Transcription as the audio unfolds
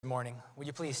morning. Will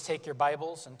you please take your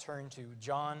Bibles and turn to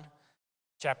John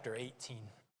chapter 18.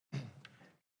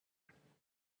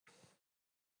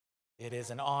 It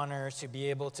is an honor to be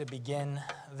able to begin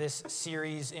this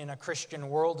series in a Christian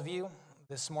worldview.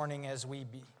 This morning as we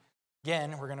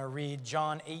begin, we're going to read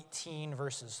John 18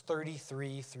 verses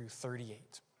 33 through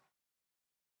 38.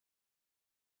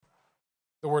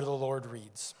 The word of the Lord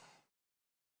reads,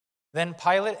 "Then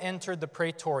Pilate entered the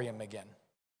praetorium again,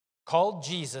 called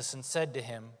Jesus and said to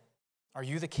him, 'Are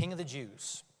you the king of the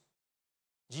Jews?'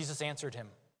 Jesus answered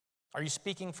him, 'Are you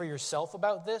speaking for yourself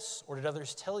about this, or did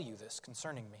others tell you this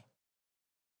concerning me?'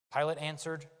 Pilate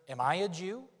answered, 'Am I a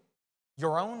Jew?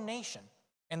 Your own nation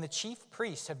and the chief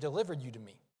priests have delivered you to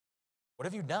me. What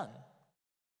have you done?'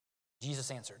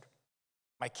 Jesus answered,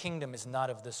 'My kingdom is not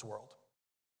of this world.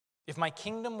 If my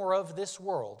kingdom were of this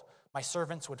world, my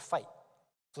servants would fight,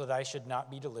 so that I should not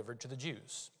be delivered to the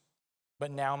Jews.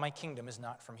 But now my kingdom is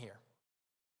not from here.'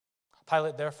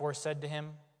 Pilate therefore said to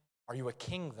him, 'Are you a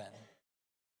king then?'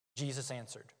 Jesus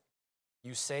answered,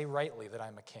 'You say rightly that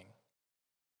I'm a king.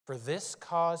 For this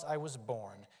cause I was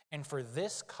born, and for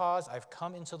this cause I've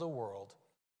come into the world,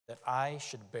 that I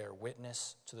should bear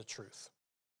witness to the truth.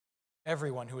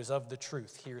 Everyone who is of the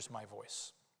truth hears my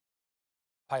voice.'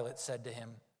 Pilate said to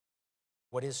him,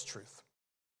 'What is truth?'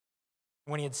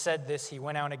 When he had said this, he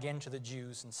went out again to the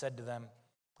Jews and said to them,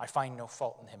 'I find no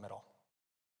fault in him at all.'"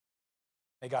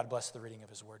 May God bless the reading of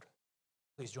his word.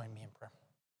 Please join me in prayer.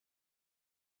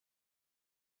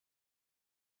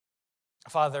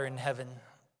 Father in heaven,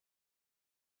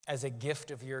 as a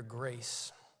gift of your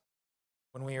grace,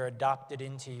 when we are adopted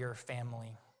into your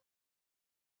family,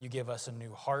 you give us a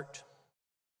new heart,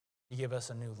 you give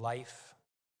us a new life,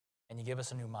 and you give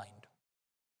us a new mind.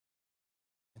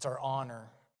 It's our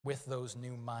honor with those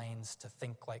new minds to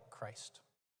think like Christ.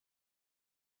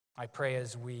 I pray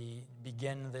as we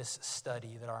begin this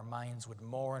study that our minds would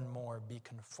more and more be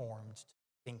conformed to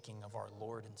thinking of our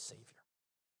Lord and Savior.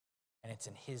 And it's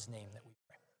in his name that we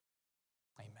pray.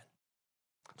 Amen.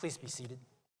 Please be seated.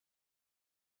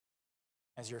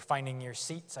 As you're finding your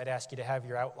seats, I'd ask you to have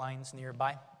your outlines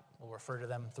nearby. We'll refer to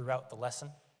them throughout the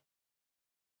lesson.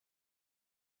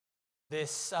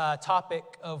 This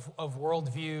topic of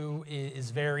worldview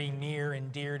is very near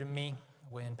and dear to me.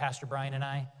 When Pastor Brian and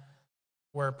I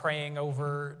were praying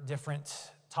over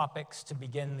different topics to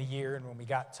begin the year, and when we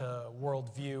got to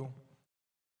worldview,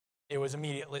 it was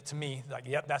immediately to me like,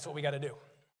 yep, that's what we got to do.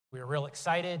 We were real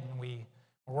excited, and we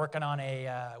were working on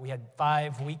we had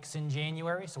 5 weeks in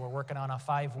January, so we're working on a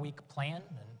 5-week plan.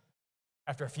 And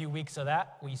after a few weeks of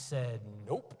that, we said,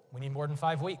 nope, we need more than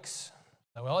 5 weeks.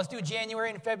 So, well, let's do January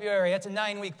and February. That's a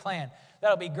 9-week plan.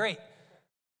 That'll be great.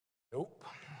 Nope.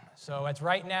 So it's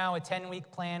right now a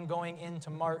 10-week plan going into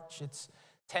March. It's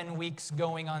 10 weeks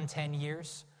going on 10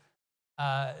 years.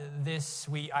 I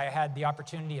had the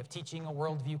opportunity of teaching a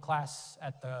worldview class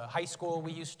at the high school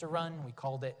we used to run. We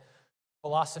called it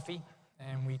philosophy,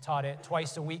 and we taught it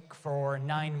twice a week for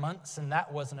 9 months, and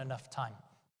that wasn't enough time.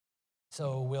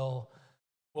 So we'll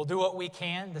do what we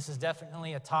can. This is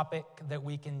definitely a topic that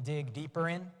we can dig deeper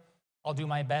in. I'll do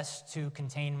my best to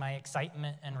contain my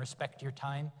excitement and respect your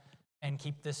time and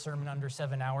keep this sermon under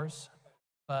 7 hours,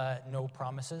 but no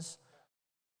promises.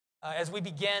 As we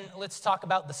begin, let's talk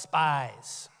about the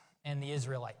spies and the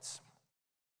Israelites.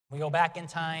 We go back in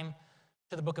time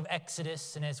to the book of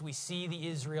Exodus, and as we see the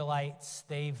Israelites,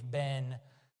 they've been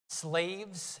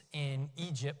slaves in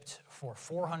Egypt for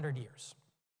 400 years.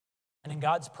 And in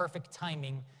God's perfect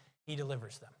timing, he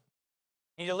delivers them.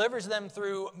 He delivers them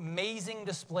through amazing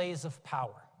displays of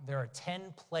power. There are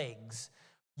 10 plagues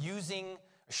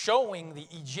showing the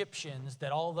Egyptians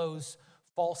that all those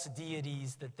false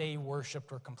deities that they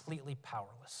worshipped were completely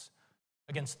powerless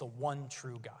against the one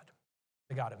true God,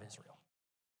 the God of Israel.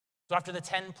 So after the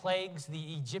 10 plagues,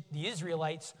 the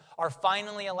Israelites are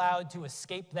finally allowed to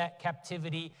escape that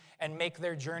captivity and make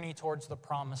their journey towards the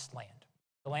promised land,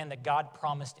 the land that God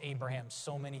promised Abraham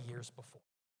so many years before.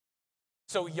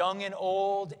 So young and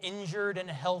old, injured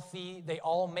and healthy, they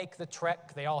all make the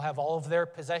trek. They all have all of their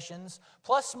possessions,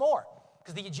 plus more,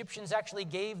 because the Egyptians actually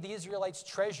gave the Israelites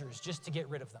treasures just to get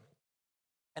rid of them.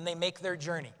 And they make their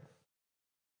journey.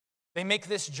 They make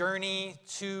this journey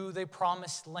to the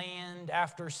promised land.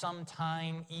 After some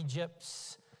time,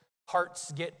 Egypt's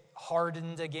hearts get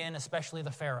hardened again, especially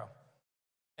the Pharaoh.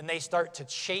 And they start to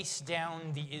chase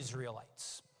down the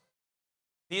Israelites.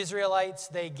 The Israelites,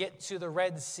 they get to the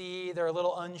Red Sea. They're a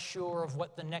little unsure of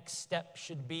what the next step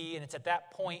should be. And it's at that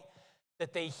point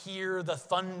that they hear the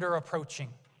thunder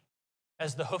approaching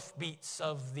as the hoofbeats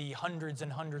of the hundreds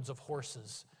and hundreds of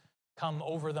horses come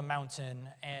over the mountain,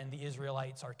 and the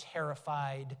Israelites are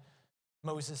terrified.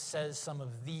 Moses says some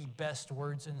of the best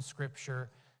words in Scripture: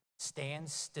 stand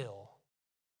still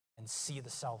and see the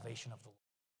salvation of the Lord.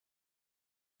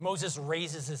 Moses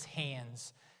raises his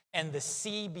hands, and the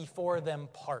sea before them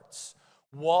parts.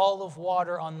 Wall of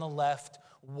water on the left,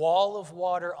 wall of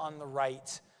water on the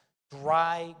right,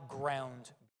 dry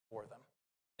ground before them.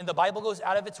 And the Bible goes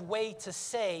out of its way to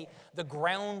say the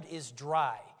ground is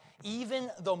dry.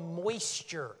 Even the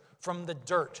moisture from the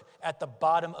dirt at the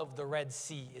bottom of the Red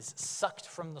Sea is sucked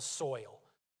from the soil,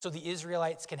 so the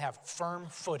Israelites can have firm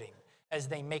footing as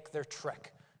they make their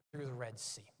trek through the Red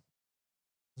Sea.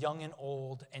 Young and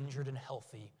old, injured and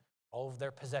healthy, all of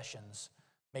their possessions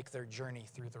make their journey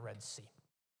through the Red Sea.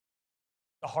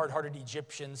 The hard-hearted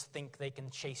Egyptians think they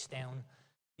can chase down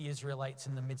the Israelites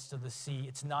in the midst of the sea.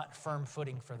 It's not firm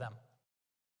footing for them.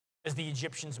 As the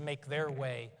Egyptians make their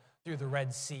way through the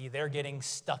Red Sea, they're getting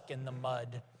stuck in the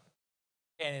mud,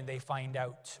 and they find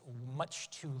out much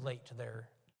too late their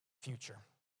future.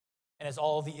 And as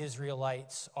all the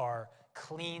Israelites are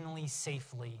cleanly,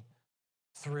 safely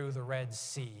through the Red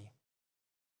Sea,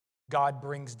 God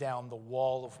brings down the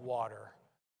wall of water,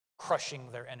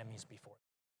 crushing their enemies before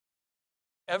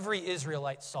them. Every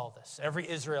Israelite saw this. Every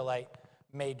Israelite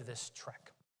made this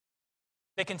trek.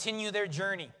 They continue their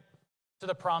journey to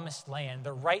the promised land.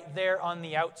 They're right there on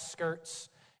the outskirts,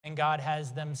 and God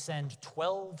has them send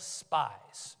 12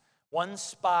 spies, one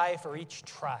spy for each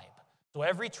tribe. So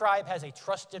every tribe has a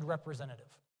trusted representative.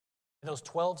 And those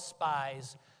 12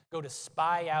 spies go to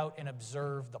spy out and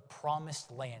observe the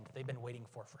promised land they've been waiting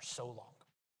for so long.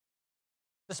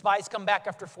 The spies come back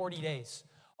after 40 days.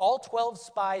 All 12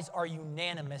 spies are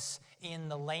unanimous in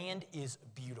the land is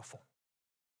beautiful.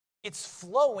 It's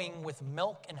flowing with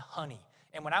milk and honey.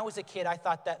 And when I was a kid, I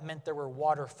thought that meant there were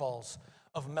waterfalls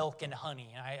of milk and honey.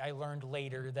 And I learned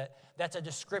later that that's a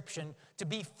description. To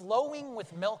be flowing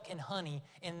with milk and honey,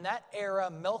 in that era,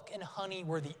 milk and honey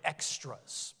were the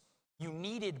extras. You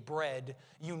needed bread,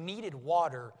 you needed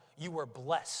water, you were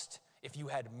blessed if you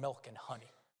had milk and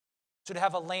honey. So to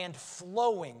have a land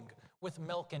flowing with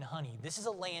milk and honey, this is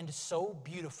a land so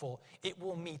beautiful, it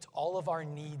will meet all of our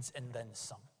needs and then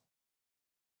some.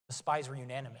 The spies were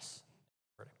unanimous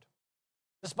in the verdict.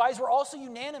 The spies were also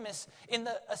unanimous in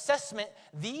the assessment.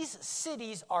 These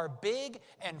cities are big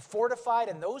and fortified,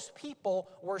 and those people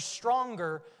were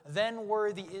stronger than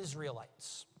were the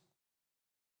Israelites.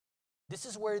 This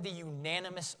is where the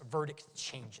unanimous verdict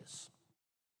changes.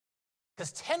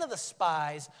 Because 10 of the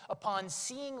spies, upon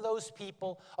seeing those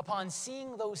people, upon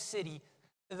seeing those cities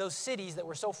that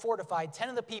were so fortified, 10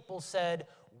 of the people said,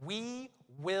 "We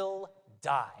will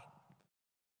die.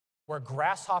 We're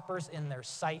grasshoppers in their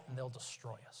sight, and they'll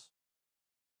destroy us."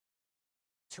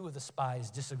 2 of the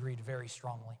spies disagreed very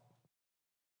strongly.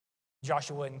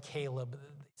 Joshua and Caleb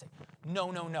say,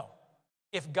 No.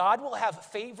 If God will have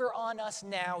favor on us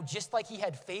now, just like he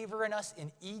had favor in us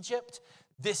in Egypt,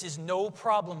 this is no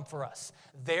problem for us.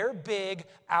 They're big.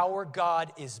 Our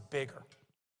God is bigger.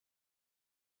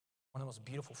 One of the most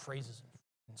beautiful phrases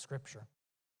in Scripture.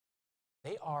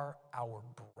 They are our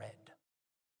bread.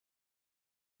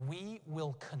 We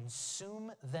will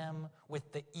consume them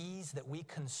with the ease that we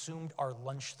consumed our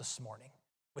lunch this morning,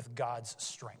 with God's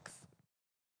strength.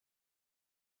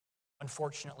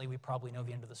 Unfortunately, we probably know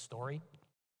the end of the story,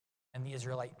 and the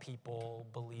Israelite people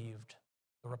believed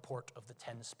the report of the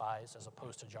 10 spies as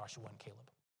opposed to Joshua and Caleb.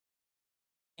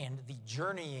 And the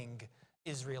journeying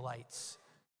Israelites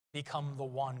become the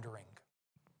wandering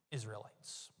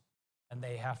Israelites. And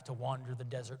they have to wander the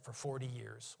desert for 40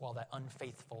 years while that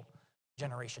unfaithful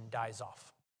generation dies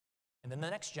off. And then the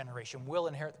next generation will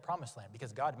inherit the promised land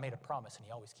because God made a promise and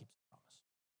he always keeps a promise.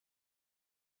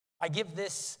 I give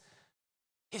this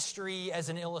history as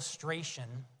an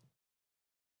illustration.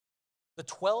 The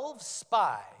 12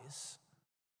 spies,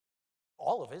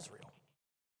 all of Israel,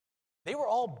 they were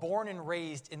all born and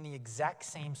raised in the exact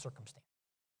same circumstance.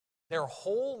 Their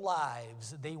whole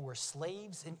lives, they were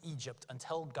slaves in Egypt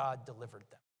until God delivered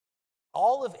them.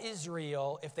 All of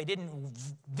Israel, if they didn't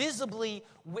visibly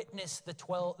witness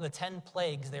the 10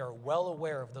 plagues, they are well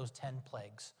aware of those 10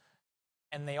 plagues.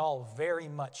 And they all very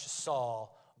much saw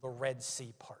the Red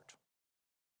Sea part.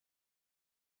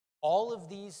 All of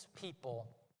these people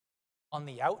on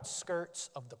the outskirts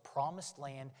of the promised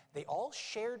land, they all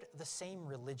shared the same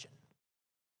religion,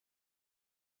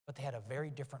 but they had a very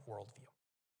different worldview.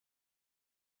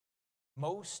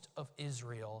 Most of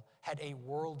Israel had a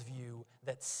worldview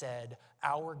that said,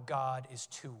 our God is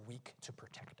too weak to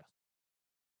protect us.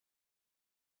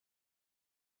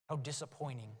 How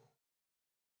disappointing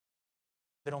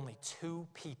that only 2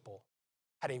 people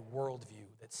had a worldview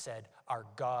that said, our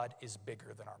God is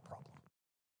bigger than our problem.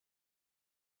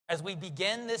 As we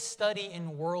begin this study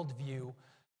in worldview,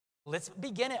 let's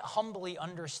begin it humbly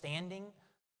understanding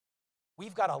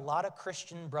we've got a lot of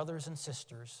Christian brothers and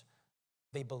sisters.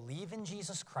 They believe in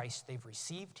Jesus Christ. They've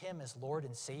received him as Lord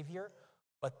and Savior,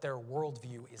 but their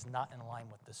worldview is not in line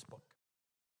with this book.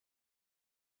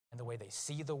 And the way they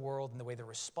see the world and the way they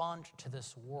respond to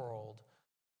this world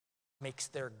makes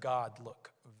their God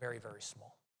look very, very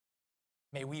small.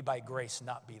 May we, by grace,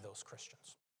 not be those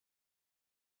Christians.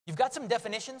 You've got some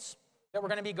definitions that we're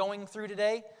going to be going through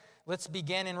today. Let's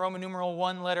begin in Roman numeral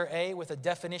 1, letter A, with a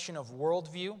definition of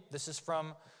worldview. This is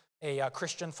from a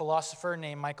Christian philosopher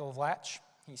named Michael Vlach.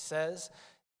 He says,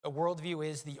 a worldview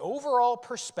is the overall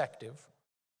perspective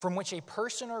from which a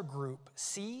person or group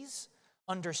sees,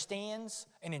 understands,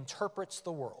 and interprets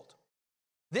the world.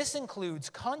 This includes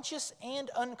conscious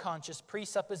and unconscious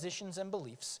presuppositions and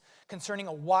beliefs concerning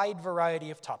a wide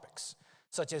variety of topics,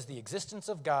 such as the existence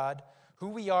of God, who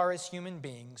we are as human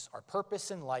beings, our purpose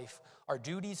in life, our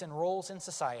duties and roles in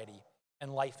society,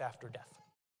 and life after death.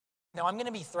 Now, I'm going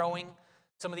to be throwing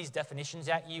some of these definitions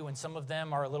at you, and some of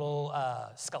them are a little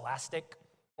scholastic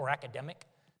or academic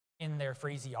in their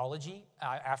phraseology.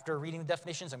 After reading the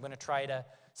definitions, I'm going to try to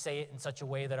say it in such a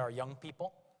way that our young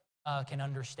people can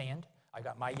understand. I've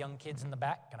got my young kids in the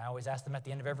back, and I always ask them at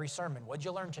the end of every sermon, what'd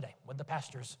you learn today? What'd the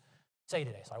pastors say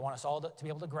today? So I want us all to be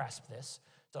able to grasp this.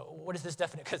 So what is this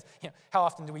definition? Because how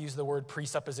often do we use the word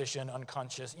presupposition,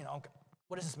 unconscious?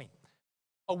 What does this mean?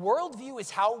 A worldview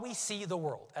is how we see the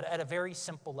world at a very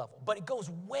simple level, but it goes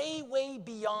way, way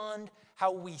beyond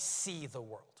how we see the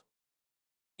world.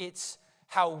 It's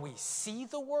how we see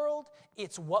the world.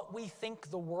 It's what we think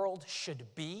the world should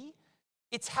be.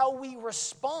 It's how we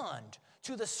respond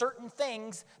to the certain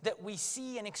things that we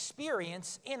see and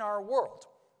experience in our world.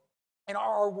 And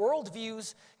our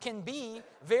worldviews can be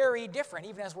very different,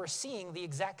 even as we're seeing the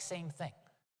exact same thing.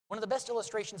 One of the best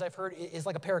illustrations I've heard is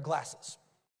like a pair of glasses.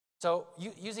 So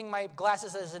using my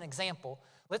glasses as an example,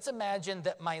 let's imagine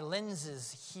that my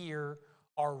lenses here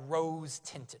are rose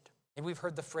tinted. Maybe we've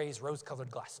heard the phrase rose-colored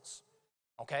glasses.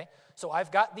 Okay? So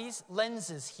I've got these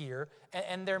lenses here,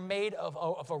 and they're made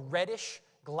of a reddish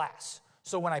glass.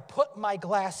 So when I put my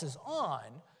glasses on,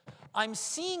 I'm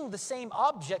seeing the same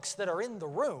objects that are in the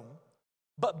room,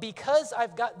 but because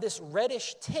I've got this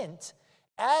reddish tint,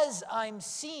 as I'm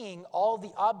seeing all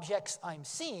the objects I'm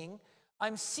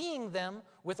seeing them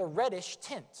with a reddish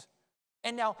tint.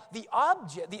 And now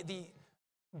the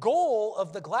goal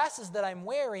of the glasses that I'm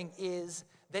wearing is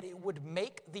that it would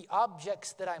make the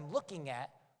objects that I'm looking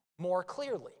at more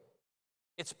clearly.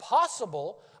 It's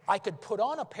possible I could put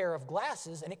on a pair of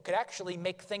glasses and it could actually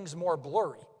make things more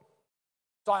blurry.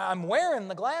 So I'm wearing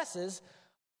the glasses,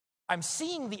 I'm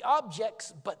seeing the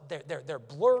objects, but they're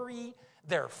blurry,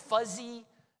 they're fuzzy.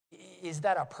 Is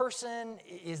that a person?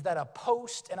 Is that a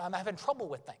post? And I'm having trouble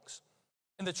with things.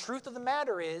 And the truth of the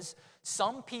matter is,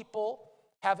 some people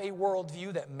have a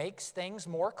worldview that makes things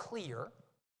more clear.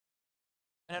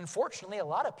 And unfortunately, a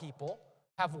lot of people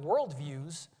have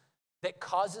worldviews that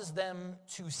causes them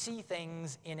to see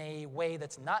things in a way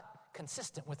that's not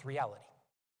consistent with reality.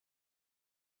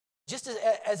 Just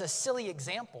as a silly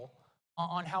example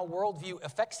on how worldview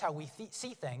affects how we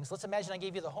see things, let's imagine I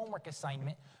gave you the homework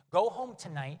assignment. Go home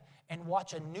tonight and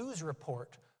watch a news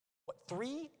report, what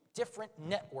 3 different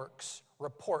networks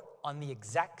report on the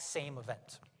exact same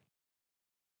event.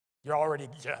 You're already,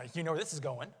 you know where this is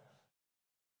going.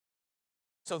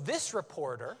 So this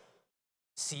reporter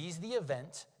sees the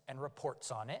event and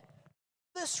reports on it.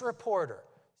 This reporter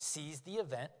sees the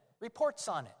event, reports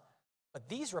on it. But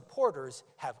these reporters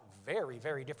have very,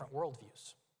 very different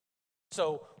worldviews.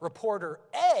 So reporter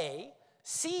A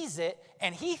sees it,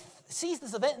 and he sees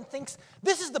this event and thinks,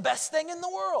 this is the best thing in the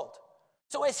world.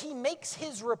 So as he makes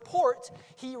his report,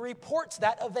 he reports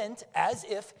that event as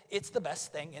if it's the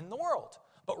best thing in the world.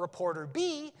 But reporter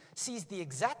B sees the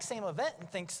exact same event and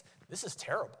thinks, this is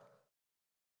terrible.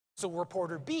 So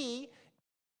reporter B,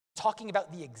 talking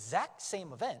about the exact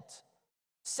same event,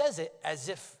 says it as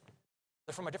if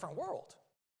they're from a different world,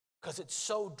 because it's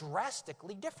so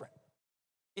drastically different.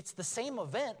 It's the same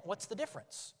event. What's the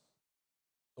difference?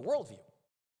 The worldview.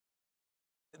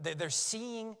 They're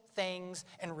seeing things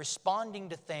and responding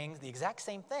to things, the exact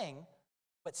same thing,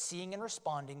 but seeing and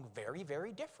responding very,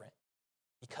 very different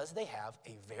because they have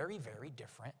a very, very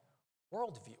different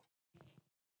worldview.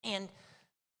 And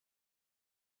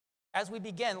as we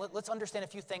begin, let's understand a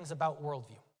few things about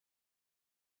worldview.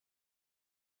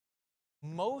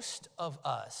 Most of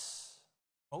us,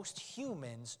 most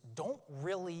humans, don't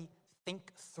really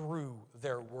think through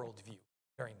their worldview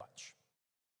very much.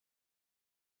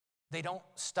 They don't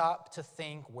stop to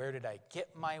think, where did I get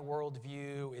my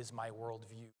worldview? Is my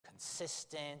worldview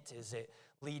consistent? Is it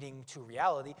leading to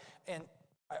reality? And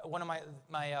one of my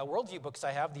worldview books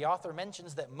I have, the author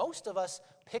mentions that most of us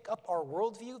pick up our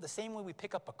worldview the same way we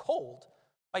pick up a cold,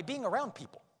 by being around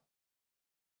people.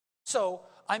 So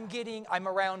I'm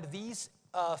around these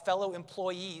fellow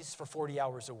employees for 40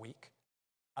 hours a week.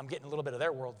 I'm getting a little bit of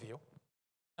their worldview.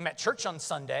 I'm at church on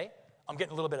Sunday. I'm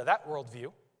getting a little bit of that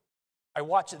worldview. I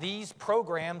watch these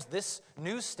programs, this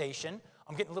news station.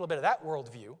 I'm getting a little bit of that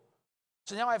worldview.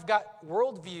 So now I've got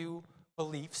worldview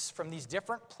beliefs from these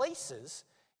different places,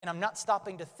 and I'm not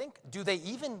stopping to think, do they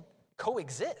even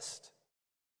coexist?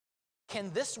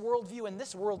 Can this worldview and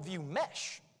this worldview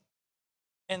mesh?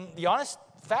 And the honest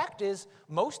fact is,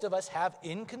 most of us have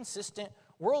inconsistent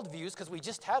worldviews because we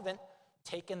just haven't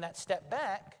taken that step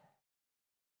back.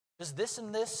 Does this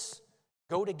and this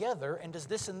go together, and does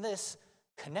this and this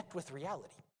connect with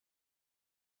reality?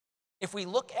 If we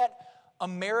look at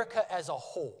America as a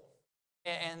whole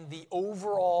and the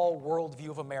overall worldview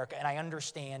of America, and I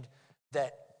understand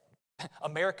that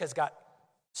America's got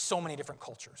so many different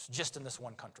cultures just in this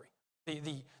one country.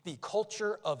 The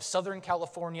culture of Southern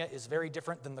California is very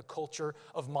different than the culture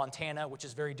of Montana, which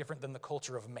is very different than the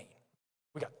culture of Maine.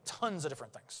 We got tons of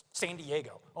different things. San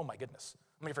Diego, oh my goodness.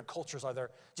 How many different cultures are there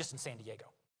just in San Diego?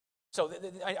 So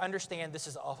I understand this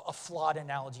is a flawed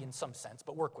analogy in some sense,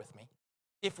 but work with me.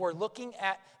 If we're looking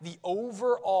at the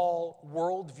overall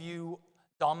worldview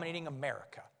dominating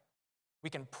America, we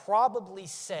can probably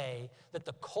say that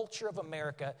the culture of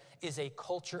America is a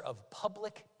culture of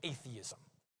public atheism.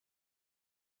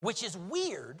 Which is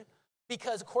weird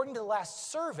because according to the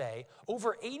last survey,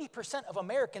 over 80% of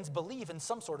Americans believe in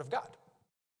some sort of God.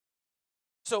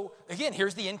 So again,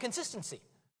 here's the inconsistency.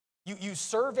 You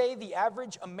survey the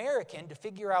average American to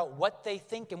figure out what they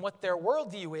think and what their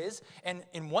worldview is, and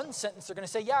in one sentence they're going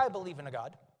to say, yeah, I believe in a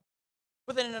God.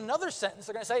 But then in another sentence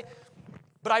they're going to say,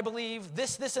 but I believe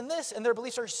this, this, and this, and their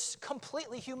beliefs are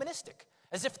completely humanistic,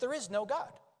 as if there is no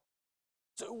God.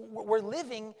 So we're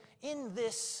living in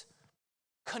this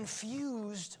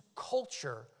confused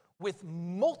culture with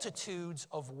multitudes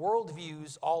of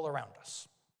worldviews all around us.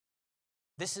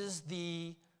 This is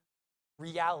the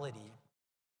reality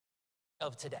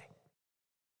of today.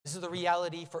 This is the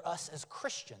reality for us as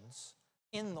Christians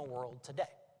in the world today.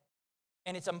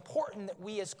 And it's important that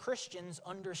we as Christians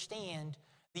understand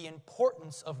the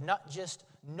importance of not just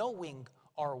knowing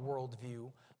our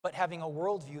worldview, but having a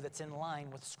worldview that's in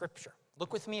line with Scripture.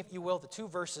 Look with me, if you will, the two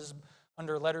verses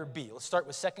under letter B. Let's start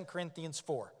with 2 Corinthians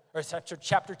 4, or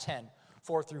chapter 10,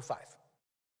 4 through 5.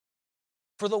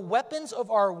 For the weapons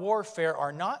of our warfare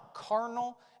are not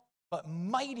carnal, but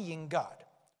mighty in God,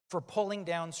 for pulling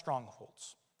down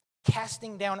strongholds,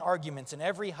 casting down arguments and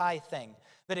every high thing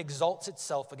that exalts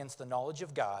itself against the knowledge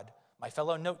of God. My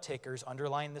fellow note takers,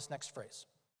 underline this next phrase.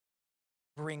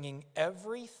 Bringing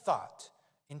every thought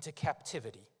into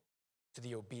captivity to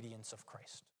the obedience of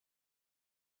Christ.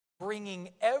 Bringing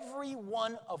every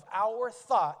one of our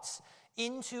thoughts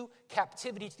into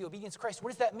captivity to the obedience of Christ.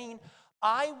 What does that mean?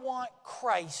 I want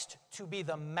Christ to be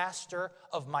the master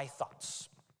of my thoughts.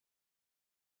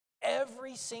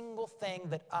 Every single thing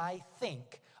that I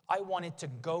think, I want it to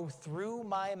go through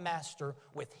my master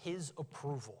with his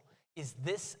approval. Is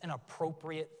this an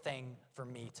appropriate thing for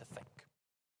me to think?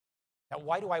 Now,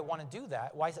 why do I want to do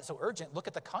that? Why is that so urgent? Look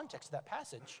at the context of that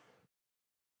passage.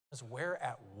 Because we're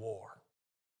at war.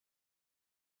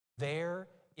 There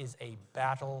is a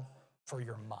battle for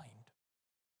your mind.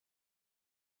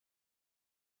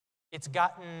 It's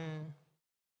gotten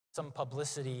some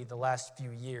publicity the last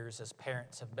few years as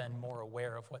parents have been more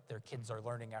aware of what their kids are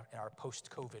learning in our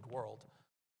post-COVID world.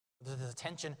 There's this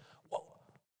attention, well,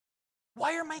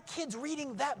 why are my kids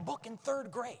reading that book in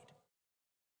third grade?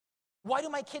 Why do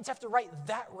my kids have to write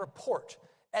that report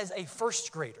as a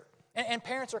first grader? And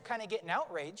parents are kind of getting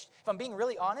outraged. If I'm being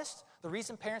really honest, the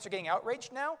reason parents are getting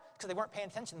outraged now is because they weren't paying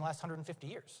attention in the last 150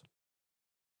 years.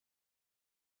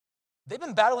 They've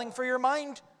been battling for your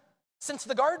mind since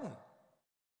the garden.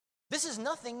 This is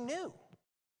nothing new.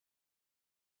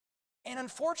 And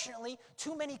unfortunately,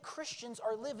 too many Christians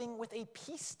are living with a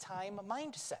peacetime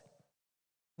mindset,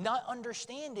 not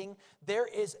understanding there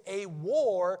is a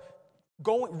war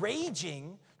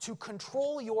raging to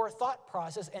control your thought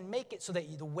process and make it so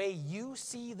that the way you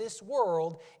see this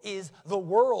world is the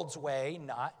world's way,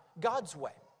 not God's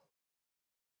way.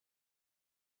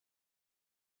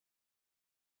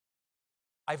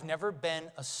 I've never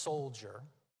been a soldier.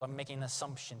 I'm making an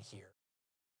assumption here.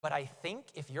 But I think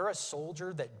if you're a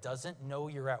soldier that doesn't know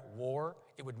you're at war,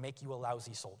 it would make you a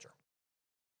lousy soldier.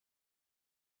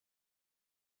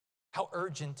 How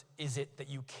urgent is it that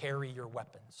you carry your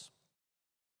weapons?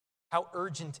 How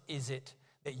urgent is it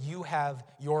that you have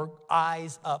your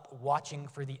eyes up watching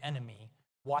for the enemy,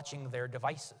 watching their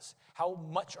devices? How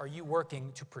much are you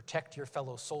working to protect your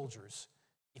fellow soldiers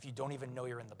if you don't even know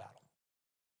you're in the battle?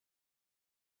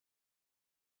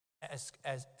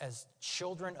 As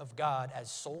children of God, as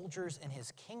soldiers in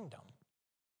his kingdom,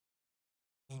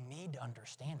 we need to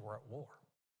understand we're at war.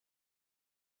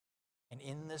 And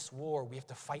in this war, we have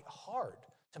to fight hard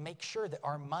to make sure that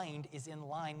our mind is in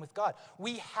line with God.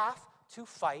 We have to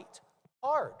fight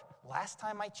hard. Last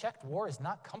time I checked, war is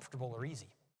not comfortable or easy.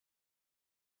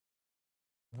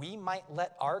 We might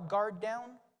let our guard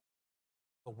down.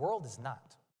 The world is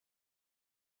not.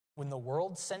 When the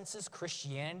world senses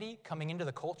Christianity coming into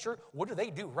the culture, what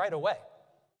do right away?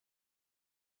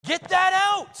 Get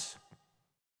that out!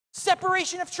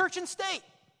 Separation of church and state.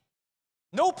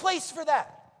 No place for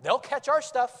that. They'll catch our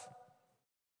stuff.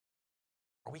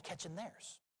 Are we catching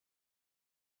theirs?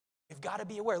 We've got to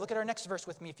be aware. Look at our next verse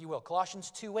with me, if you will.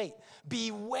 Colossians 2:8.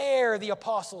 Beware, the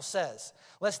apostle says,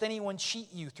 lest anyone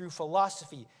cheat you through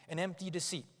philosophy and empty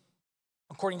deceit,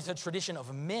 according to the tradition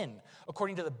of men,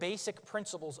 according to the basic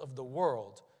principles of the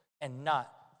world, and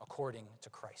not according to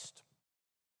Christ.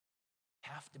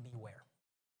 Have to beware.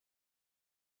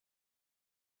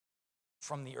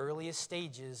 From the earliest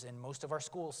stages in most of our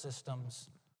school systems,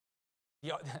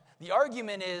 the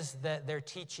argument is that they're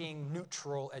teaching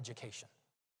neutral education.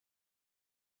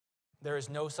 There is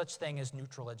no such thing as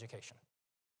neutral education.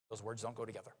 Those words don't go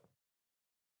together.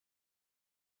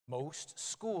 Most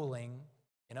schooling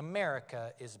in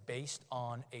America is based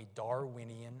on a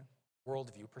Darwinian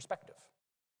worldview perspective,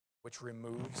 which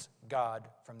removes God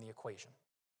from the equation.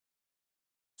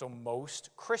 So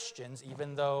most Christians,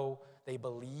 even though they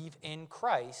believe in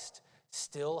Christ,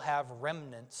 still have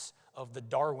remnants of the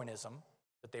Darwinism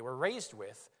that they were raised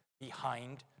with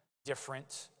behind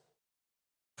different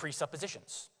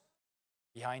presuppositions,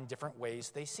 behind different ways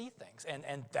they see things.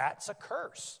 And that's a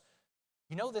curse.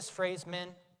 You know this phrase, men?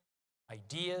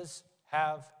 Ideas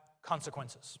have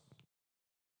consequences.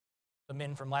 The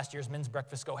men from last year's men's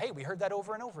breakfast go, hey, we heard that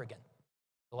over and over again.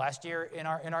 The last year in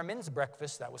our men's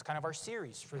breakfast, that was kind of our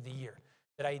series for the year,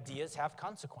 that ideas have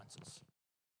consequences.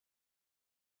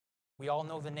 We all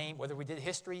know the name, whether we did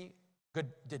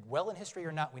well in history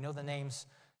or not, we know the names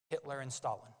Hitler and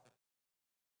Stalin.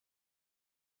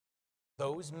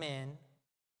 Those men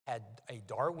had a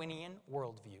Darwinian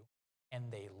worldview,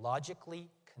 and they logically,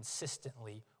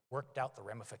 consistently worked out the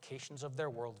ramifications of their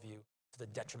worldview to the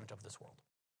detriment of this world.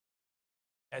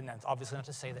 And that's obviously not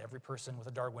to say that every person with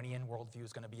a Darwinian worldview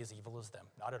is going to be as evil as them.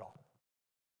 Not at all.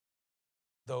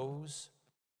 Those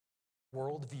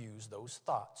worldviews, those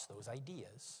thoughts, those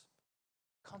ideas,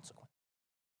 consequence.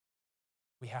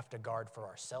 We have to guard for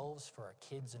ourselves, for our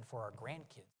kids, and for our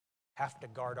grandkids. Have to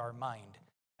guard our mind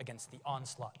against the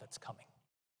onslaught that's coming.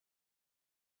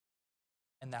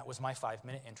 And that was my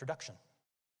 5-minute introduction.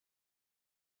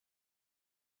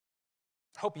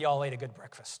 Hope you all ate a good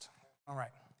breakfast. All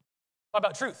right. What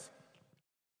about truth?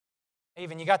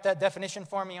 Avon, you got that definition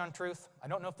for me on truth? I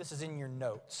don't know if this is in your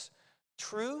notes.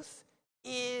 Truth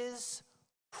is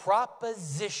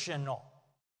propositional.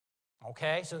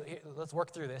 Okay, so let's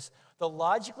work through this. The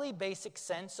logically basic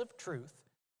sense of truth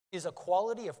is a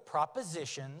quality of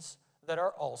propositions that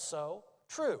are also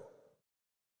true.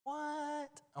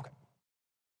 What? Okay.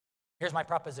 Here's my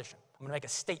proposition. I'm going to make a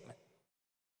statement.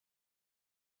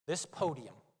 This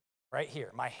podium right here,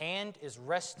 my hand is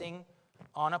resting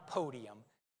on a podium.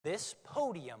 This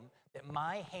podium that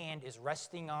my hand is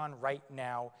resting on right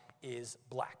now is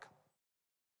black.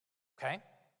 Okay?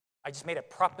 I just made a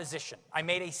proposition. I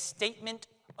made a statement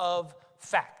of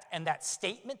fact. And that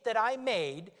statement that I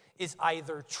made is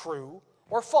either true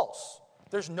or false.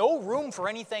 There's no room for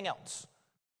anything else.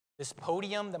 This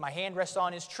podium that my hand rests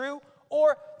on is true,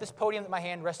 or this podium that my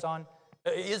hand rests on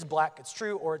is black. It's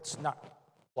true, or it's not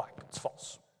black. It's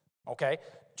false. Okay?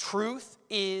 Truth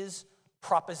is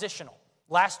propositional.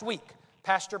 Last week,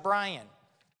 Pastor Brian,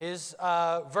 his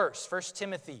verse, 1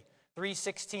 Timothy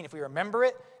 3:16, if we remember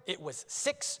it, it was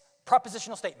 6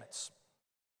 propositional statements.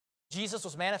 Jesus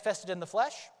was manifested in the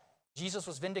flesh. Jesus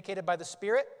was vindicated by the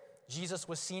Spirit. Jesus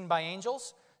was seen by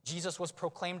angels. Jesus was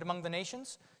proclaimed among the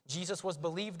nations. Jesus was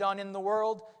believed on in the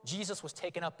world. Jesus was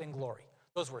taken up in glory.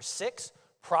 Those were 6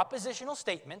 propositional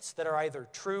statements that are either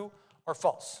true or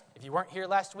false. If you weren't here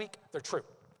last week, they're true.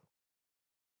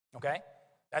 Okay?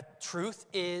 That truth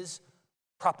is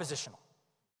propositional.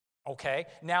 Okay?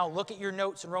 Now look at your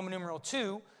notes in Roman numeral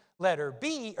 2, letter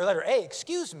A,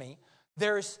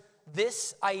 There's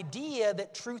this idea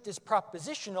that truth is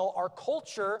propositional. Our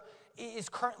culture is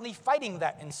currently fighting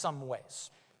that in some ways.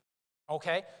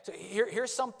 Okay? So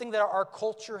here's something that our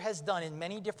culture has done in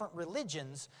many different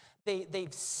religions.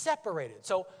 They've separated.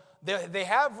 So they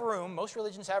have room, most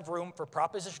religions have room for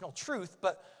propositional truth,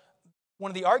 but one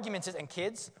of the arguments is, and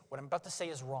kids, what I'm about to say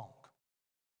is wrong.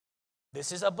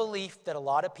 This is a belief that a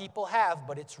lot of people have,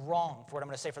 but it's wrong for what I'm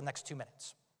going to say for the next 2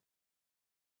 minutes.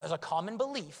 There's a common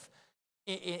belief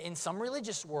in some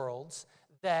religious worlds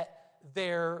that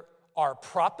there are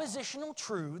propositional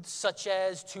truths such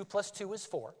as 2 + 2 is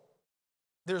 4.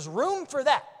 There's room for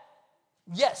that.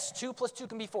 Yes, 2 + 2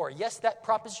 can be 4. Yes, that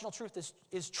propositional truth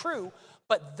is true,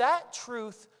 but that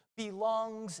truth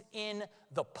belongs in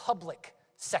the public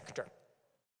sector.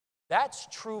 That's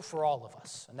true for all of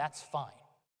us, and that's fine.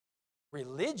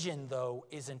 Religion, though,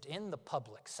 isn't in the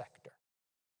public sector.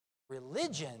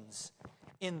 Religion's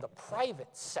in the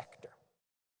private sector.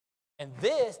 And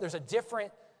there's a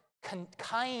different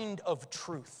kind of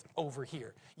truth over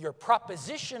here. Your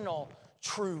propositional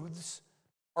truths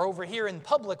are over here in the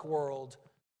public world.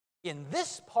 In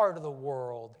this part of the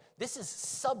world, this is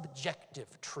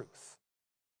subjective truth.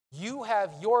 You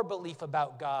have your belief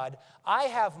about God. I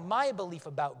have my belief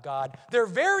about God. They're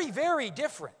very, very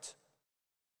different.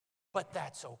 But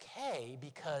that's okay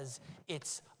because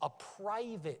it's a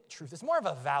private truth. It's more of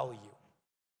a value.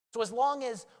 So as long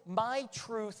as my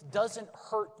truth doesn't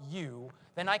hurt you,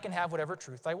 then I can have whatever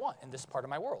truth I want in this part of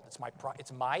my world. It's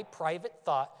my private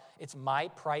thought. It's my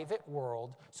private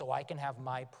world, so I can have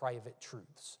my private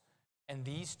truths. And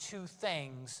these two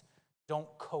things don't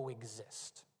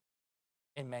coexist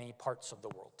in many parts of the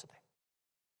world today.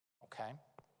 Okay?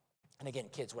 And again,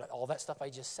 kids, all that stuff I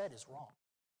just said is wrong.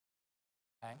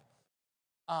 Okay?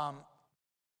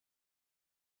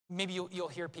 Maybe you'll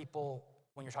hear people,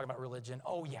 when you're talking about religion,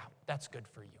 oh yeah, that's good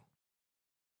for you.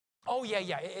 Oh yeah,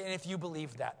 and if you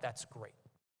believe that, that's great.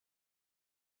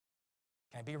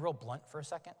 Can I be real blunt for a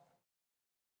second?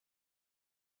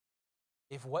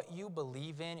 If what you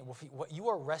believe in, what you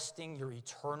are resting your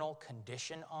eternal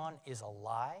condition on is a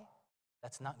lie,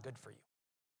 that's not good for you.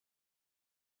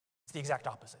 It's the exact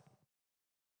opposite.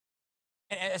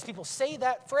 And as people say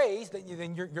that phrase,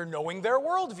 then you're knowing their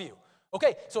worldview.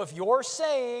 Okay, so if you're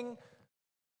saying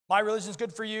my religion is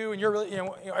good for you, and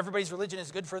everybody's religion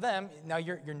is good for them, now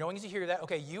you're knowing as you hear that,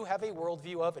 okay, you have a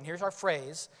worldview of, and here's our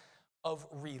phrase, of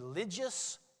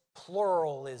religious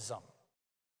pluralism.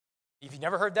 If you've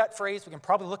never heard that phrase, we can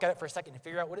probably look at it for a second and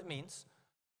figure out what it means.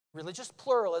 Religious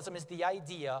pluralism is the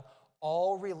idea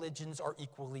all religions are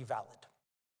equally valid.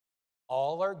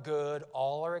 All are good,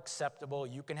 all are acceptable,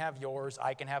 you can have yours,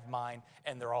 I can have mine,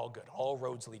 and they're all good. All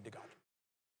roads lead to God.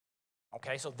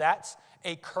 Okay, so that's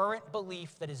a current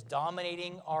belief that is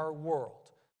dominating our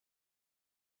world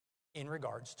in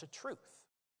regards to truth.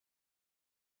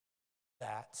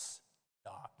 That's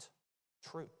not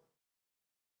true.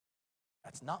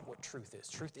 That's not what truth is.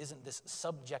 Truth isn't this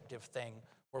subjective thing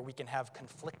where we can have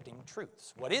conflicting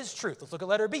truths. What is truth? Let's look at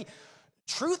letter B.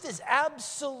 Truth is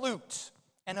absolute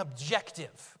and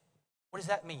objective. What does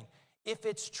that mean? If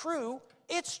it's true,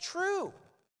 it's true.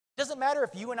 Doesn't matter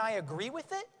if you and I agree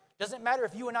with it. Doesn't matter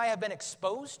if you and I have been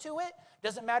exposed to it.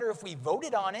 Doesn't matter if we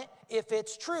voted on it. If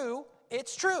it's true,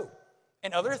 it's true.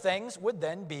 And other things would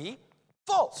then be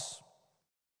false.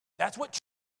 That's what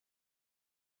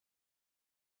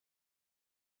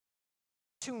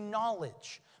to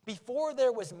knowledge. Before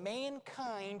there was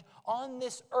mankind on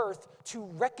this earth to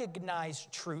recognize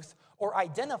truth or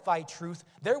identify truth,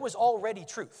 there was already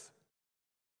truth.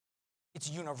 It's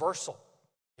universal.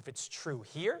 If it's true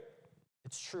here,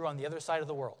 it's true on the other side of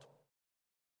the world.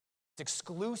 It's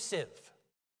exclusive.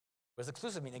 What does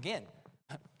exclusive mean? Again,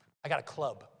 I got a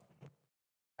club.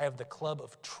 I have the club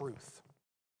of truth.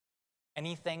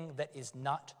 Anything that is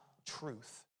not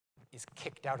truth is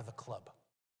kicked out of the club.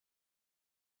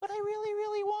 But I really,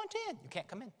 really want in. You can't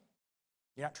come in.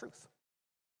 You're not truth.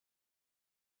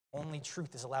 Only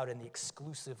truth is allowed in the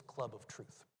exclusive club of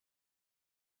truth.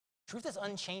 Truth is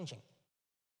unchanging.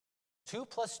 2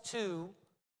 + 2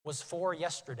 was 4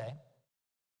 yesterday.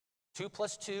 2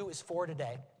 + 2 is 4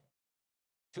 today.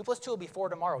 2 + 2 will be 4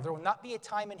 tomorrow. There will not be a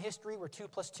time in history where 2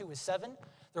 + 2 is 7.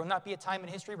 There will not be a time in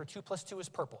history where 2 + 2 is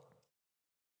purple.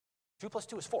 2 +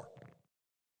 2 is 4.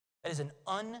 That is an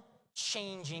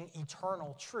unchanging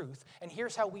eternal truth. And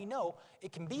here's how we know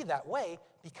it can be that way,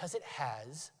 because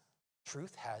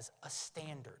truth has a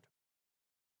standard.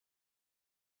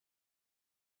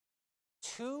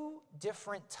 2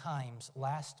 different times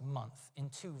last month, in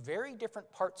 2 very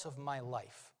different parts of my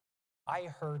life, I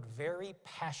heard very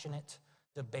passionate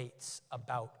debates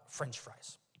about French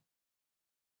fries.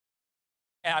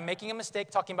 And I'm making a mistake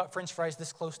talking about French fries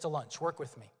this close to lunch. Work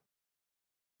with me.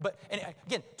 And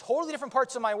again, totally different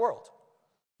parts of my world.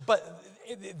 But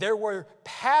there were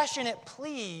passionate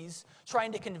pleas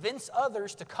trying to convince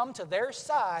others to come to their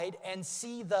side and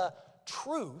see the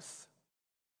truth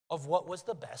of what was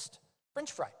the best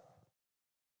French fry.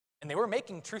 And they were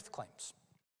making truth claims.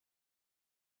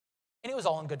 And it was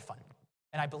all in good fun.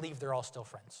 And I believe they're all still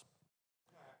friends.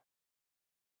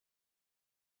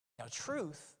 Now,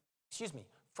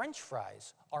 French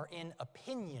fries are in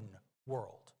opinion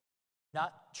world,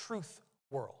 not truth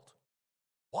world.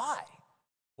 Why?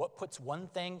 What puts one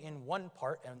thing in one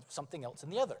part and something else in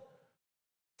the other?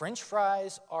 French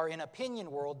fries are in opinion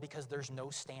world because there's no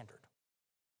standard.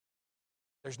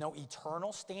 There's no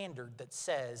eternal standard that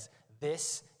says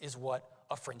this is what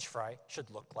a French fry should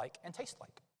look like and taste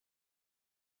like.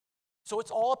 So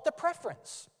it's all up to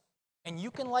preference. And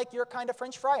you can like your kind of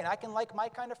French fry, and I can like my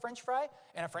kind of French fry,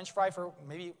 and a French fry for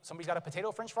maybe somebody's got a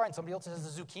potato French fry and somebody else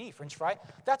has a zucchini French fry.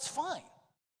 That's fine.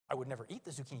 I would never eat the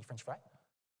zucchini French fry.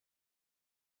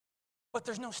 But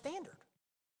there's no standard.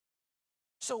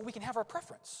 So we can have our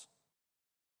preference.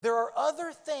 There are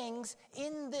other things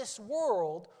in this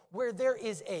world where there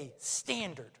is a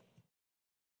standard.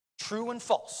 True and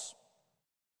false.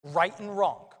 Right and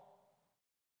wrong.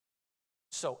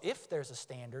 So if there's a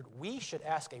standard, we should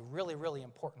ask a really, really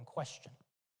important question.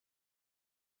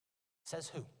 Says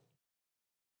who?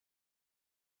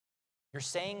 You're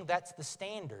saying that's the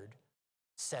standard.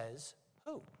 Says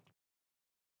who?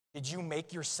 Did you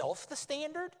make yourself the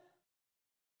standard?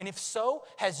 And if so,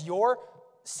 has your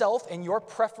self and your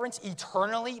preference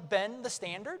eternally been the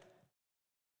standard?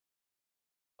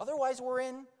 Otherwise, we're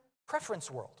in preference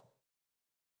world.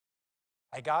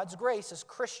 By God's grace, as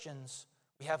Christians,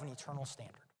 we have an eternal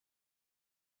standard.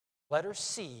 Letter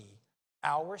C,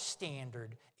 our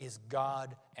standard is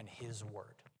God and His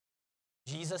Word.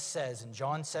 Jesus says in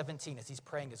John 17, as He's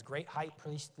praying His great high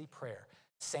priestly prayer,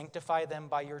 sanctify them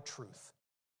by your truth.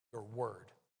 Your word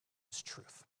is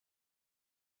truth.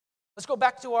 Let's go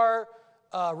back to our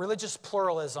religious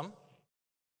pluralism,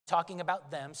 talking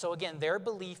about them. So again, their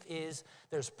belief is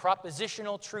there's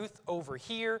propositional truth over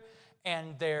here,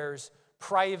 and there's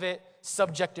private,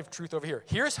 subjective truth over here.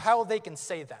 Here's how they can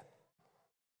say that.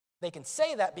 They can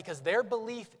say that because their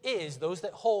belief is, those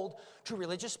that hold to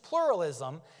religious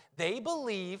pluralism, they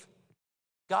believe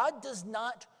God does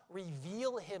not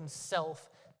reveal Himself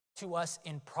to us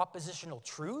in propositional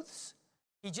truths.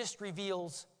 He just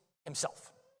reveals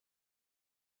Himself.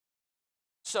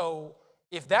 So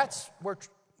if that's where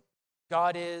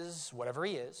God is, whatever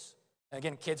He is, and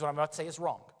again, kids, what I'm about to say is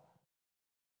wrong.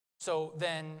 So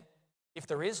then, if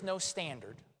there is no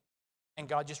standard, and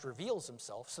God just reveals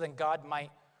Himself, so then God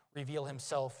might reveal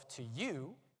Himself to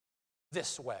you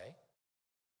this way,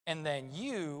 and then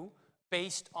you,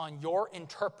 based on your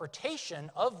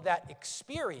interpretation of that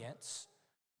experience,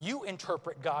 you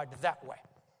interpret God that way.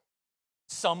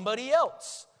 Somebody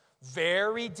else,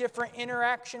 very different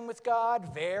interaction with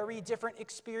God, very different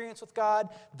experience with God.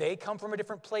 They come from a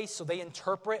different place, so they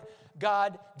interpret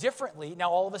God differently.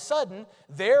 Now, all of a sudden,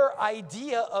 their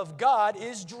idea of God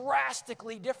is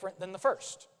drastically different than the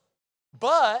first.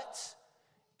 But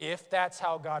if that's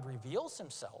how God reveals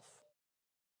Himself,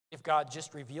 if God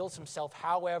just reveals Himself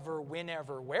however,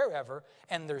 whenever, wherever,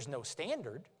 and there's no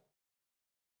standard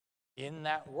in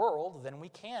that world, then we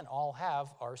can all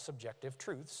have our subjective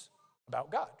truths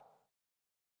about God.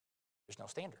 There's no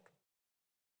standard.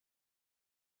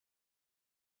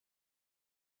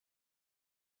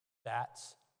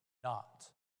 That's not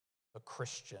the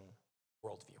Christian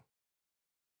worldview.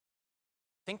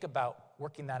 Think about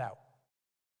working that out.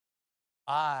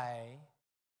 I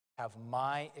have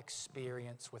my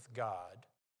experience with God.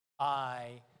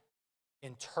 I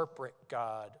interpret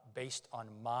God based on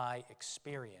my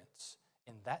experience.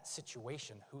 In that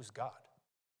situation, who's God?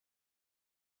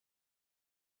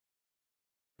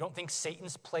 You don't think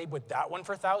Satan's played with that one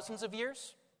for thousands of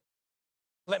years?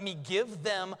 Let me give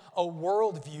them a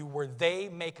worldview where they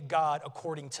make God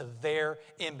according to their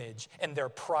image, and their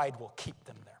pride will keep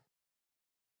them there.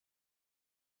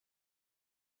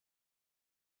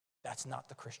 That's not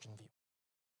the Christian view.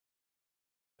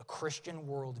 The Christian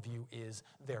worldview is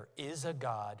there is a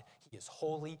God. He is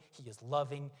holy. He is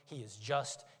loving. He is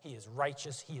just. He is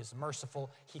righteous. He is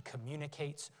merciful. He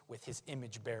communicates with His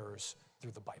image bearers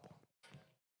through the Bible.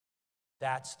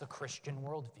 That's the Christian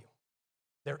worldview.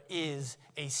 There is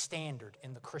a standard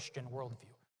in the Christian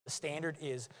worldview. The standard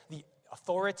is the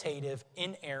authoritative,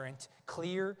 inerrant,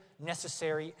 clear,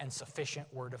 necessary, and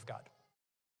sufficient Word of God.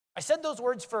 I said those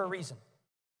words for a reason.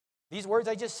 These words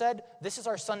I just said, this is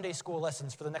our Sunday school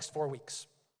lessons for the next 4 weeks.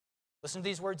 Listen to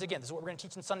these words again. This is what we're going to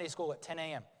teach in Sunday school at 10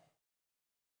 a.m.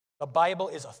 The Bible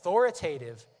is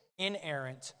authoritative,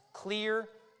 inerrant, clear,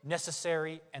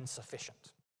 necessary, and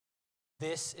sufficient.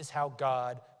 This is how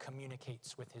God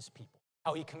communicates with his people,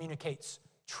 how he communicates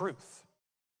truth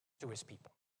to his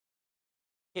people.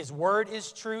 His word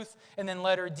is truth, and then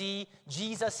letter D,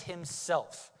 Jesus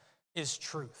himself is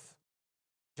truth.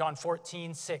 John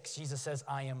 14:6, Jesus says,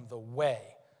 I am the way,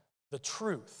 the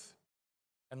truth,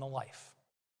 and the life.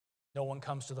 No one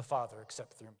comes to the Father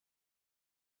except through me.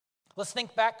 Let's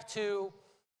think back to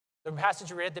the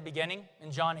passage we read at the beginning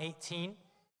in John 18,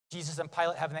 Jesus and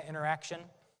Pilate having that interaction.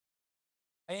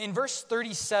 In verse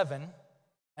 37,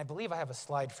 I believe I have a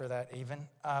slide for that even,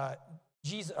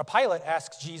 Pilate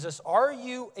asks Jesus, are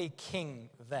you a king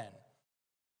then?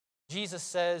 Jesus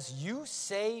says, you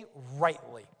say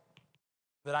rightly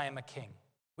that I am a king.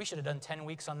 We should have done 10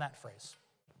 weeks on that phrase.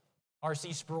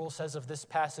 R.C. Sproul says of this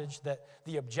passage that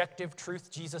the objective truth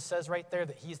Jesus says right there,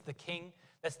 that he's the king,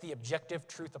 that's the objective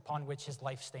truth upon which his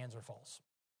life stands or falls.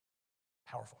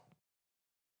 Powerful.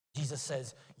 Jesus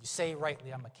says, you say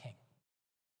rightly, I'm a king.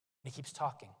 And he keeps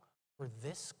talking. For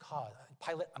this cause,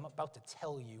 Pilate, I'm about to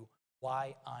tell you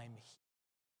why I'm here.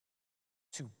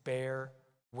 To bear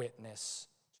witness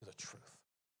to the truth.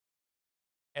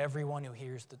 Everyone who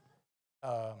hears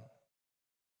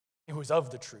who is of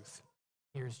the truth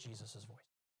hears Jesus' voice.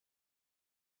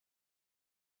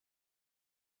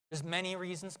 There's many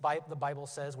reasons the Bible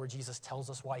says where Jesus tells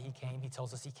us why he came. He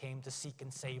tells us he came to seek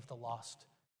and save the lost.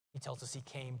 He tells us he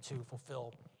came to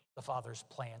fulfill the Father's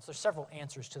plans. There's several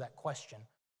answers to that question.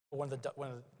 But one of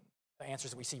the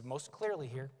answers that we see most clearly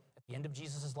here at the end of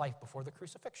Jesus' life before the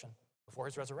crucifixion, before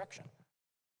his resurrection,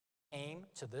 came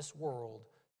to this world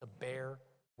to bear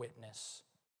witness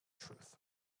to truth.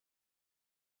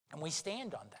 And we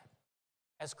stand on that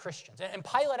as Christians. And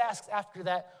Pilate asks after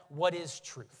that, what is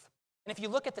truth? And if you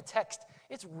look at the text,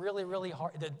 it's really, really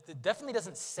hard. It definitely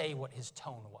doesn't say what his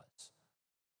tone was.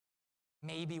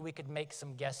 Maybe we could make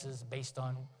some guesses based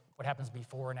on what happens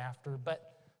before and after,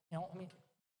 but,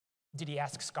 did he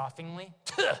ask scoffingly?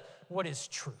 What is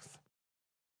truth?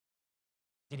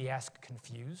 Did he ask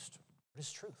confused? What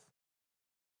is truth?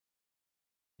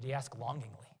 Did he ask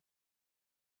longingly?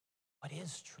 What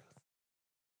is truth?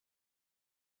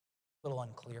 A little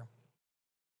unclear.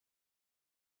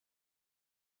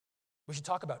 We should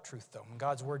talk about truth, though, and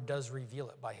God's word does reveal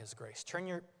it by his grace. Turn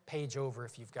your page over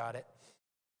if you've got it.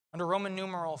 Under Roman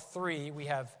numeral 3, we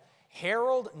have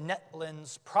Harold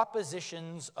Netlin's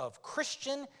propositions of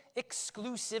Christian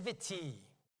exclusivity.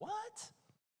 What?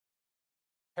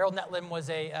 Harold Netlin was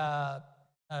a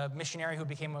missionary who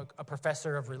became a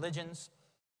professor of religions.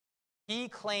 He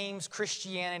claims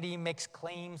Christianity makes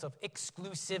claims of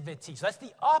exclusivity. So that's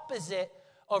the opposite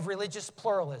of religious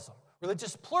pluralism.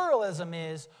 Religious pluralism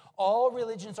is all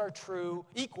religions are true,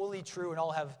 equally true, and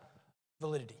all have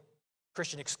validity.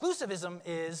 Christian exclusivism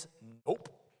is nope.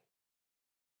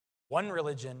 One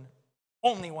religion,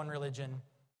 only one religion,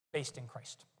 based in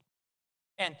Christ.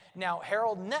 And now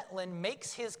Harold Netlin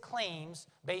makes his claims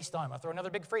based on, I'll throw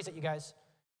another big phrase at you guys.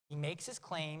 He makes his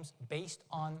claims based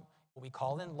on what we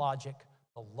call in logic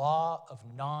the law of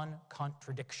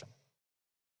non-contradiction.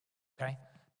 Okay?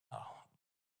 Oh,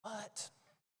 what?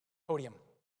 Podium.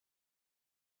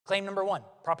 Claim number 1,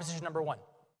 proposition number 1.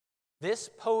 This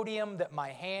podium that my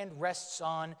hand rests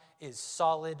on is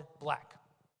solid black.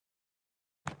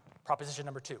 Proposition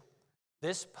number 2.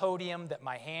 This podium that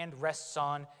my hand rests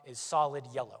on is solid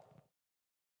yellow.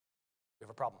 We have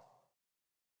a problem.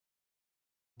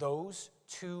 Those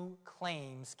two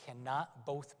claims cannot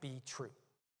both be true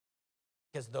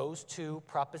because those two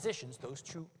propositions, those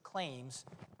two claims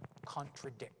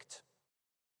contradict.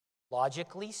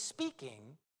 Logically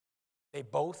speaking, they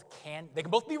can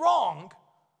both be wrong.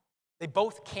 They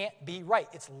both can't be right.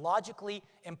 It's logically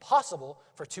impossible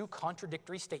for two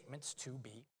contradictory statements to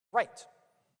be right.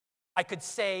 I could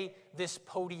say this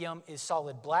podium is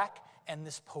solid black and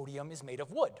this podium is made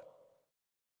of wood.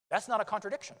 That's not a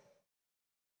contradiction.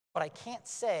 But I can't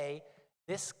say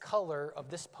this color of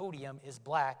this podium is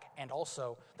black and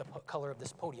also the color of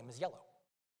this podium is yellow.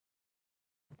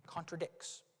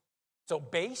 Contradicts. So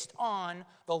based on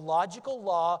the logical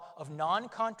law of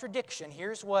non-contradiction,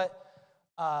 here's what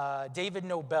David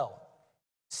Nobel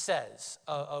says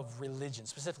of religion,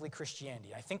 specifically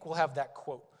Christianity. I think we'll have that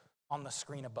quote on the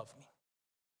screen above me.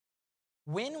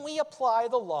 When we apply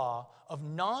the law of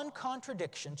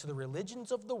non-contradiction to the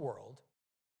religions of the world,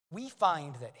 we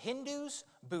find that Hindus,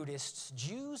 Buddhists,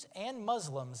 Jews, and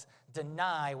Muslims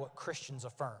deny what Christians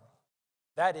affirm.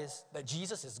 That is, that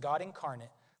Jesus is God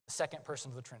incarnate, the second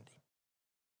person of the Trinity.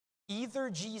 Either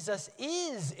Jesus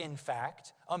is, in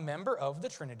fact, a member of the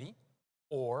Trinity,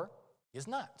 or he is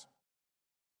not.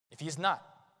 If he is not,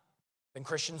 then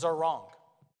Christians are wrong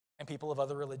and people of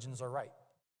other religions are right.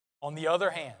 On the other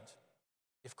hand,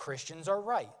 if Christians are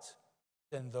right,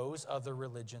 then those other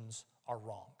religions are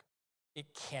wrong.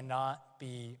 It cannot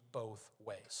be both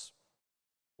ways.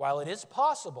 While it is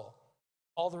possible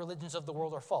all the religions of the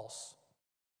world are false,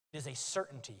 it is a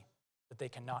certainty that they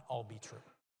cannot all be true.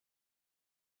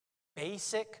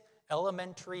 Basic,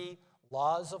 elementary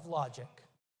laws of logic,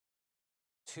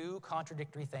 two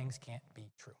contradictory things can't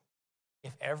be true.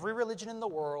 If every religion in the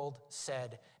world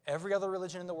said every other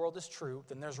religion in the world is true,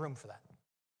 then there's room for that.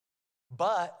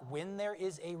 But when there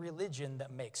is a religion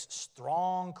that makes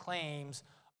strong claims,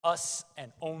 us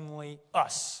and only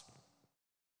us,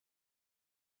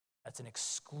 that's an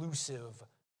exclusive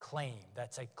claim.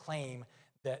 That's a claim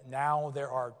that now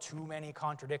there are too many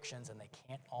contradictions and they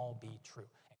can't all be true.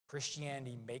 And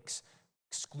Christianity makes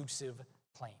exclusive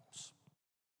claims.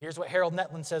 Here's what Harold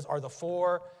Netland says are the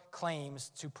four claims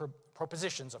to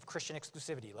propositions of Christian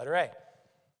exclusivity. Letter A.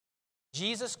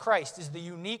 Jesus Christ is the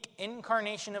unique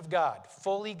incarnation of God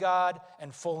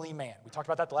and fully man. We talked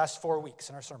about that the last 4 weeks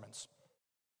in our sermons.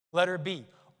 Letter B.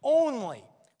 Only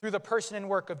through the person and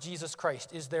work of Jesus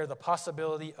Christ is there the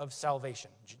possibility of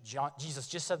salvation. Jesus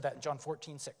just said that in John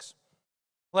 14:6.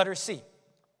 Letter C.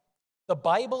 The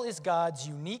Bible is God's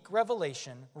unique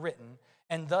revelation written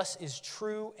and thus is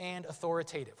true and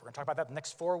authoritative. We're going to talk about that the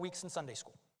next 4 weeks in Sunday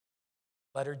school.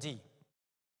 Letter D.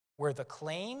 Where the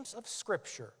claims of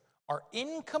Scripture are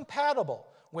incompatible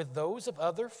with those of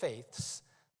other faiths,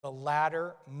 the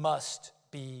latter must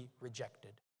be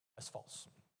rejected as false.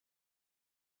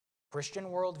 Christian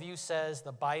worldview says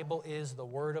the Bible is the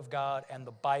Word of God and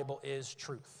the Bible is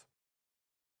truth.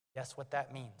 Guess what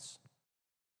that means?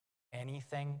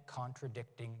 Anything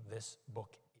contradicting this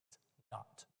book is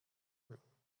not true.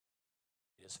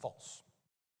 It is false.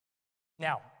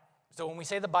 Now, so when we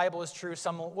say the Bible is true,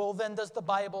 some will, well, then does the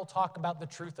Bible talk about the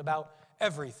truth about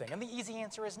everything? And the easy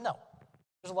answer is no.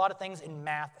 There's a lot of things in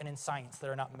math and in science that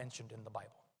are not mentioned in the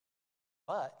Bible.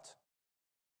 But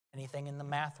anything in the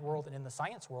math world and in the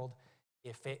science world,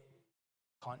 if it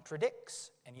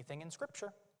contradicts anything in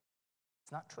Scripture,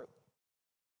 it's not true.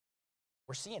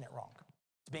 We're seeing it wrong.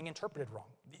 It's being interpreted wrong,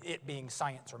 it being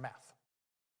science or math.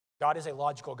 God is a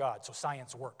logical God, so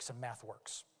science works and math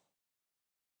works.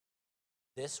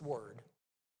 This word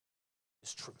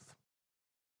is truth.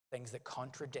 Things that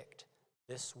contradict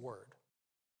this word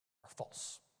are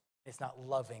false. It's not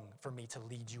loving for me to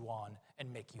lead you on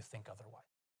and make you think otherwise.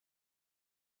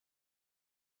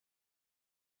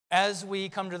 As we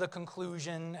come to the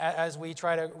conclusion, as we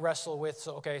try to wrestle with,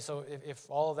 so if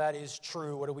all of that is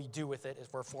true, what do we do with it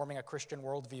if we're forming a Christian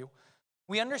worldview?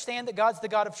 We understand that God's the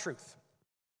God of truth,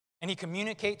 and he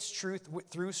communicates truth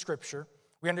through Scripture.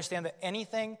 We understand that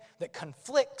anything that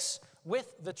conflicts with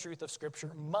the truth of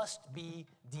Scripture must be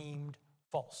deemed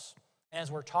false. And as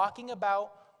we're talking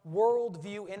about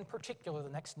worldview in particular the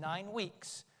next 9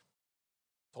 weeks,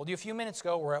 I told you a few minutes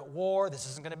ago, we're at war. This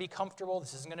isn't going to be comfortable.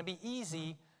 This isn't going to be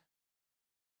easy.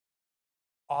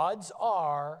 Odds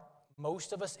are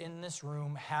most of us in this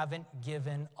room haven't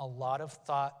given a lot of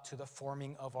thought to the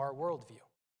forming of our worldview.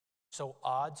 So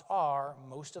odds are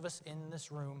most of us in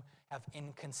this room have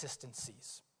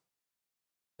inconsistencies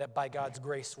that by God's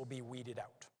grace will be weeded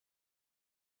out.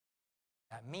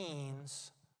 That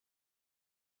means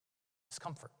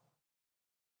discomfort.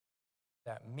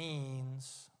 That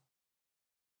means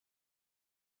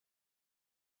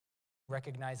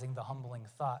recognizing the humbling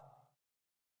thought,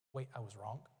 wait, I was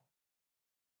wrong.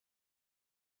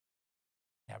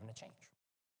 Having to change,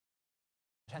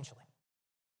 potentially.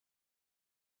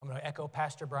 I'm going to echo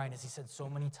Pastor Brian as he said so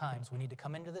many times, we need to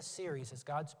come into this series as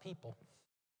God's people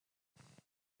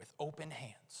with open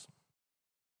hands.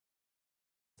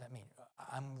 What does that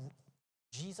mean?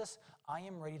 Jesus, I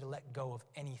am ready to let go of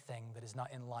anything that is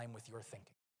not in line with your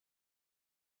thinking.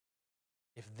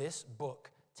 If this book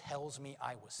tells me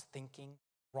I was thinking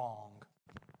wrong,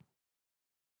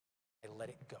 I let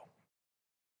it go.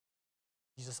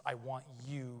 Jesus, I want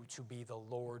you to be the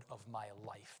Lord of my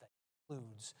life. That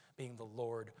includes being the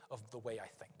Lord of the way I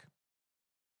think.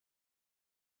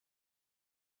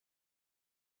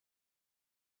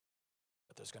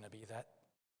 But there's going to be that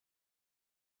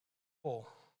pull.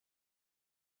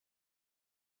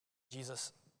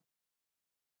 Jesus,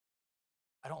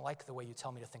 I don't like the way you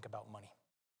tell me to think about money.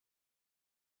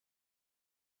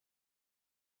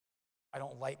 I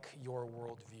don't like your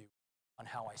worldview on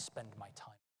how I spend my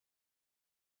time.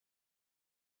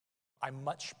 I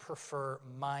much prefer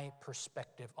my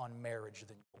perspective on marriage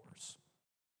than yours.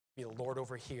 Be the Lord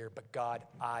over here, but God,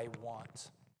 I want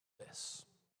this.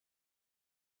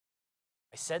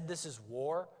 I said this is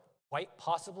war. Quite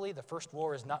possibly, the first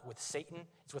war is not with Satan,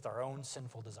 it's with our own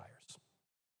sinful desires.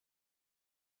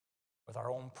 With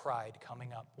our own pride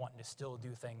coming up, wanting to still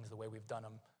do things the way we've done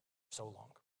them for so long.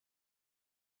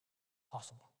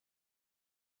 Possible.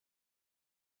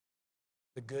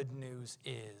 The good news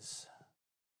is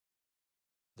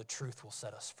the truth will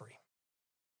set us free.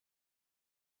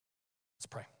 Let's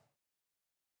pray.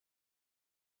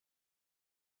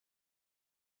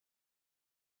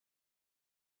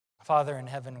 Father in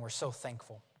heaven, we're so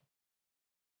thankful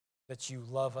that you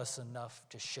love us enough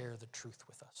to share the truth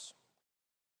with us.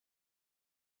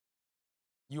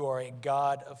 You are a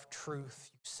God of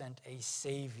truth. You sent a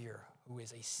Savior who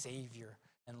is a Savior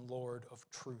and Lord of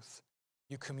truth.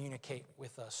 You communicate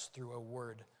with us through a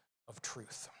word of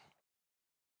truth.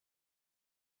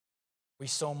 We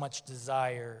so much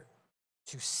desire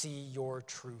to see your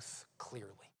truth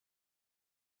clearly.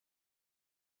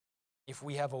 If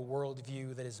we have a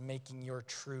worldview that is making your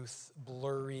truth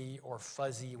blurry or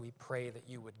fuzzy, we pray that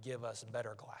you would give us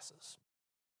better glasses.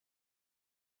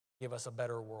 Give us a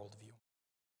better worldview.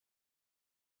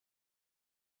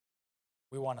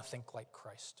 We want to think like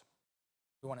Christ.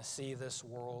 We want to see this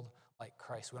world like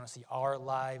Christ. We want to see our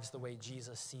lives the way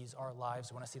Jesus sees our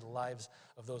lives. We want to see the lives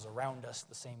of those around us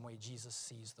the same way Jesus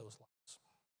sees those lives.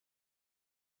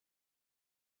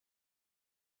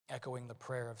 Echoing the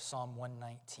prayer of Psalm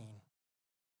 119,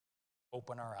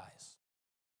 open our eyes.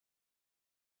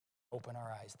 Open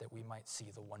our eyes that we might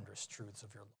see the wondrous truths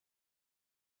of your love.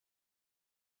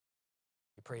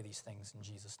 We pray these things in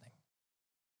Jesus' name.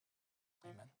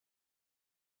 Amen.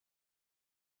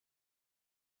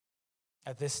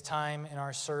 At this time in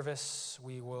our service,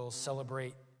 we will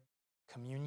celebrate communion.